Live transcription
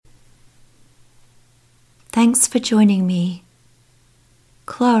Thanks for joining me,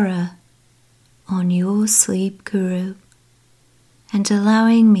 Clara, on your Sleep Guru, and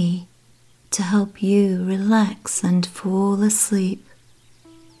allowing me to help you relax and fall asleep.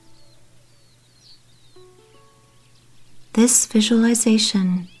 This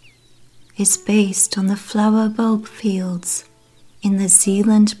visualization is based on the flower bulb fields in the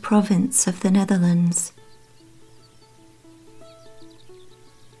Zeeland province of the Netherlands.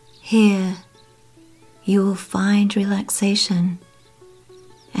 Here you will find relaxation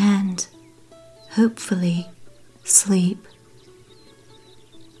and, hopefully, sleep.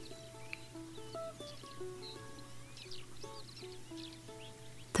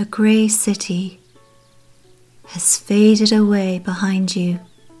 The grey city has faded away behind you.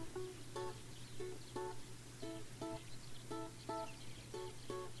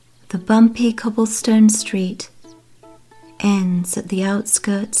 The bumpy cobblestone street ends at the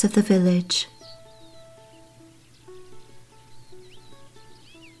outskirts of the village.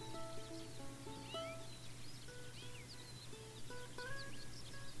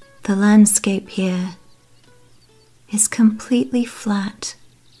 The landscape here is completely flat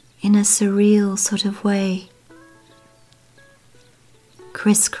in a surreal sort of way,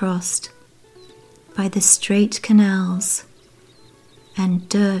 crisscrossed by the straight canals and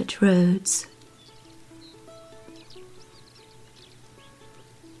dirt roads.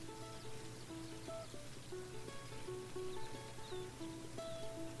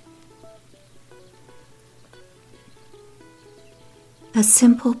 A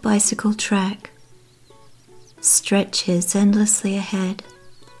simple bicycle track stretches endlessly ahead,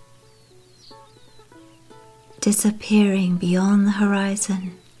 disappearing beyond the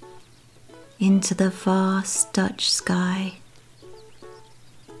horizon into the vast Dutch sky.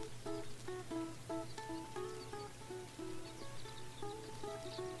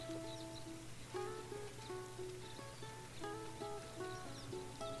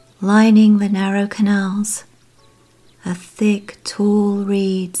 Lining the narrow canals are thick, tall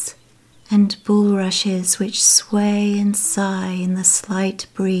reeds and bulrushes which sway and sigh in the slight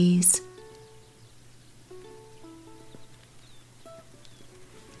breeze.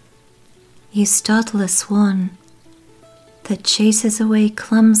 You startle a swan that chases away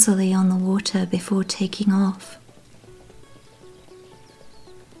clumsily on the water before taking off.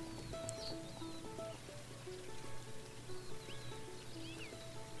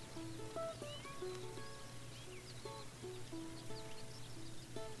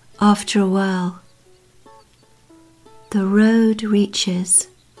 After a while, the road reaches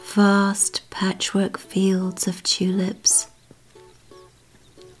vast patchwork fields of tulips.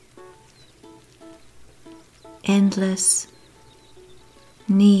 Endless,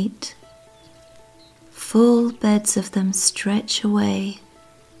 neat, full beds of them stretch away.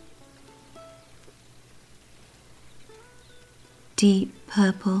 Deep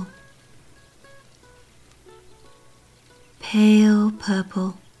purple, pale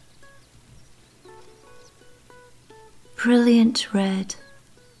purple, brilliant red,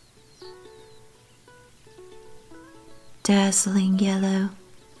 dazzling yellow.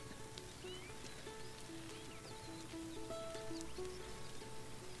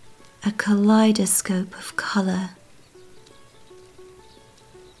 A kaleidoscope of colour,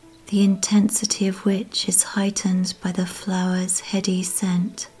 the intensity of which is heightened by the flower's heady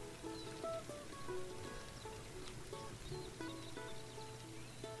scent.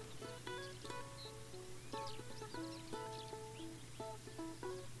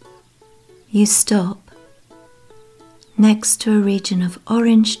 You stop next to a region of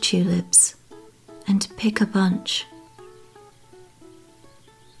orange tulips and pick a bunch.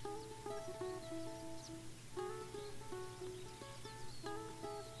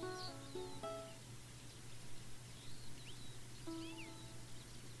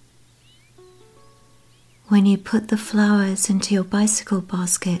 When you put the flowers into your bicycle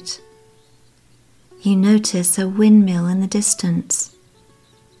basket, you notice a windmill in the distance.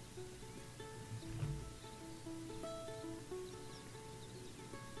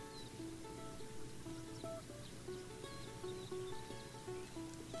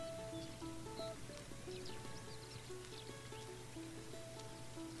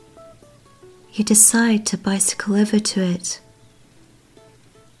 You decide to bicycle over to it,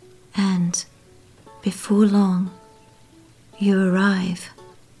 and before long, you arrive.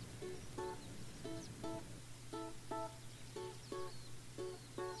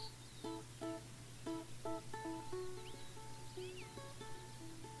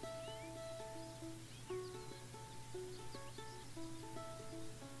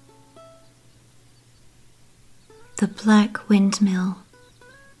 The black windmill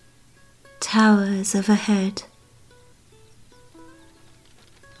towers overhead.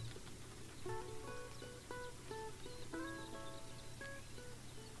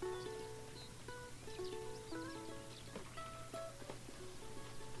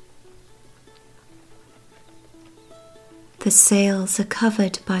 The sails are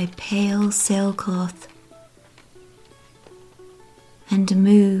covered by pale sailcloth and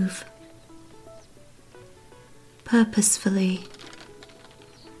move purposefully,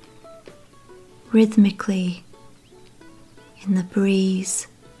 rhythmically in the breeze.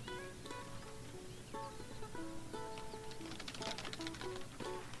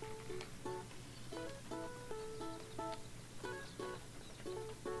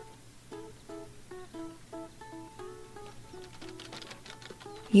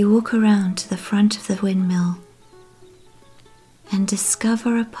 You walk around to the front of the windmill and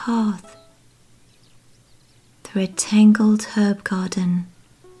discover a path through a tangled herb garden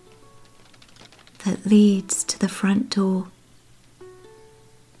that leads to the front door.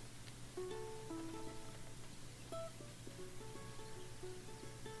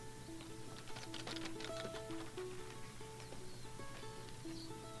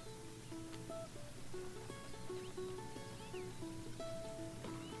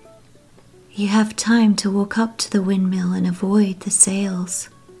 You have time to walk up to the windmill and avoid the sails.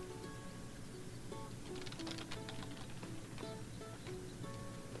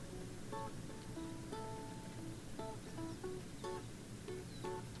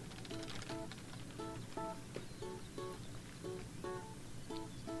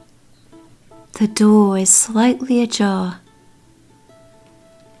 The door is slightly ajar,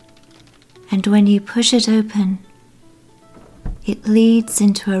 and when you push it open, it leads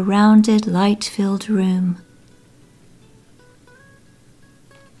into a rounded, light-filled room,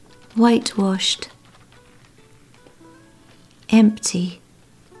 whitewashed, empty,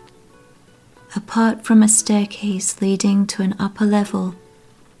 apart from a staircase leading to an upper level.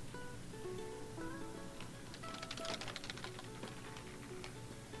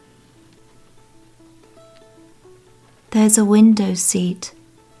 There's a window seat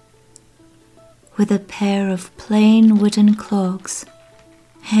with a pair of plain wooden clogs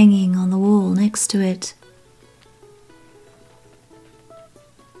hanging on the wall next to it.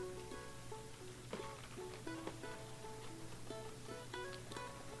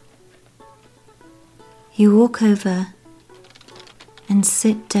 You walk over and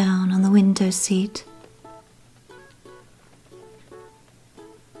sit down on the window seat.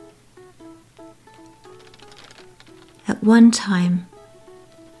 At one time,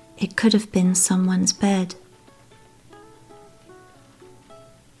 it could have been someone's bed.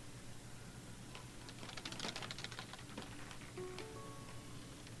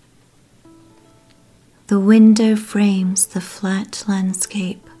 The window frames the flat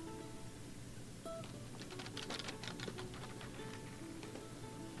landscape.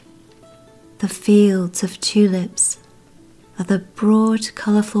 The fields of tulips are the broad,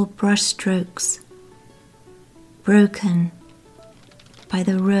 colourful brushstrokes, broken by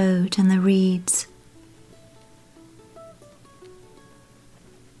the road and the reeds.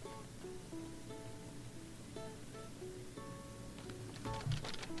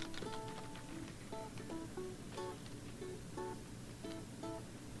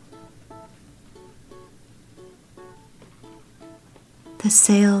 The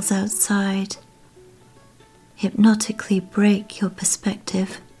sails outside hypnotically break your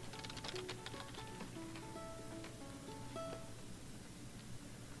perspective.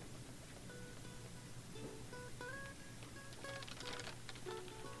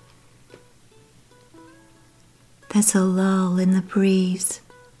 There's a lull in the breeze,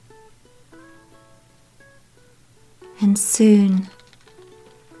 and soon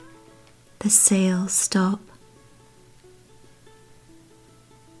the sails stop.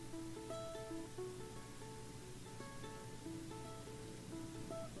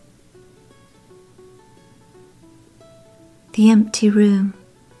 The empty room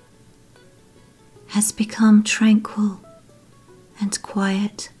has become tranquil and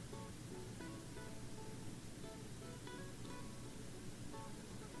quiet.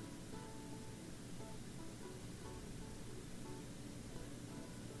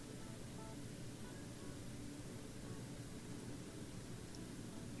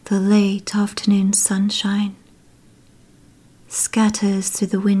 The late afternoon sunshine scatters through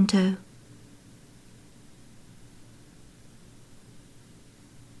the window.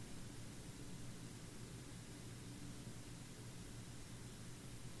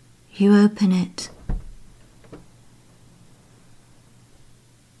 You open it.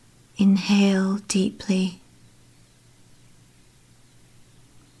 Inhale deeply.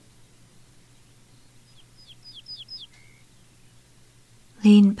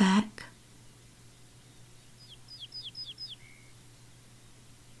 Lean back.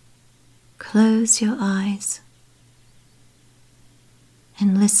 Close your eyes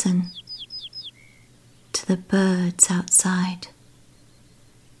and listen to the birds outside.